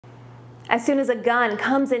As soon as a gun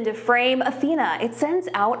comes into frame, Athena, it sends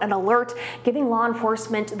out an alert, giving law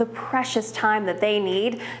enforcement the precious time that they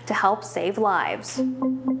need to help save lives.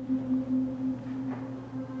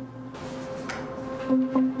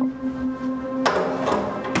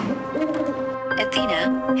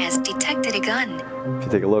 Athena has detected a gun. If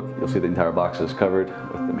you take a look, you'll see the entire box is covered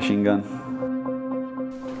with the machine gun.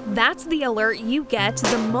 That's the alert you get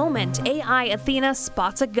the moment AI Athena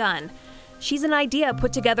spots a gun. She's an idea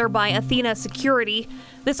put together by Athena Security.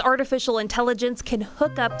 This artificial intelligence can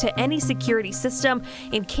hook up to any security system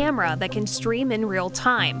and camera that can stream in real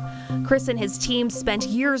time. Chris and his team spent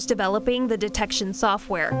years developing the detection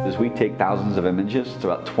software. We take thousands of images, it's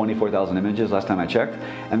about 24,000 images last time I checked,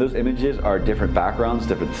 and those images are different backgrounds,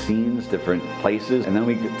 different scenes, different places, and then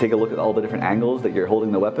we take a look at all the different angles that you're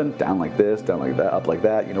holding the weapon, down like this, down like that, up like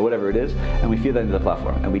that, you know, whatever it is, and we feed that into the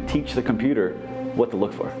platform, and we teach the computer what to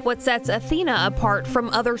look for. What sets Athena apart from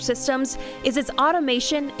other systems is its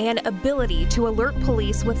automation and ability to alert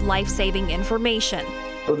police with life-saving information.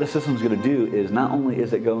 What the system's going to do is not only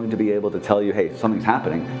is it going to be able to tell you, hey, something's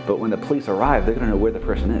happening, but when the police arrive, they're going to know where the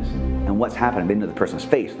person is and what's happening. They know the person's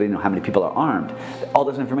face. They know how many people are armed. All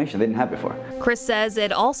this information they didn't have before. Chris says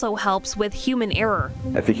it also helps with human error.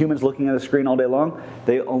 If the human's looking at a screen all day long,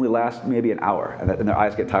 they only last maybe an hour, and their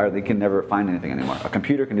eyes get tired. They can never find anything anymore. A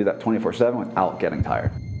computer can do that 24/7 without getting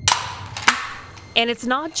tired. And it's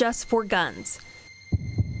not just for guns.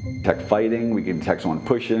 Detect fighting, we can detect someone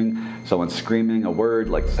pushing, someone screaming a word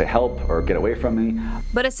like to say help or get away from me.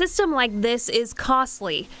 But a system like this is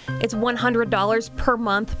costly. It's $100 per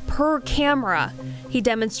month per camera. He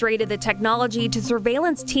demonstrated the technology to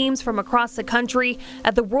surveillance teams from across the country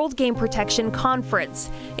at the World Game Protection Conference.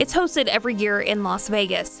 It's hosted every year in Las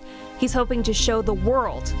Vegas. He's hoping to show the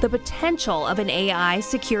world the potential of an AI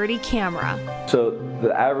security camera. So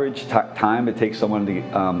the average time it takes someone to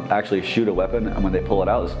actually shoot a weapon and when they pull it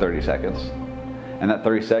out is 30 seconds. And that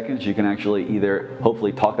 30 seconds, you can actually either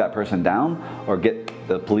hopefully talk that person down or get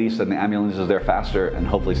the police and the ambulances there faster and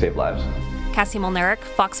hopefully save lives. Cassie Molnarek,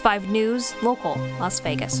 Fox 5 News, Local, Las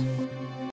Vegas.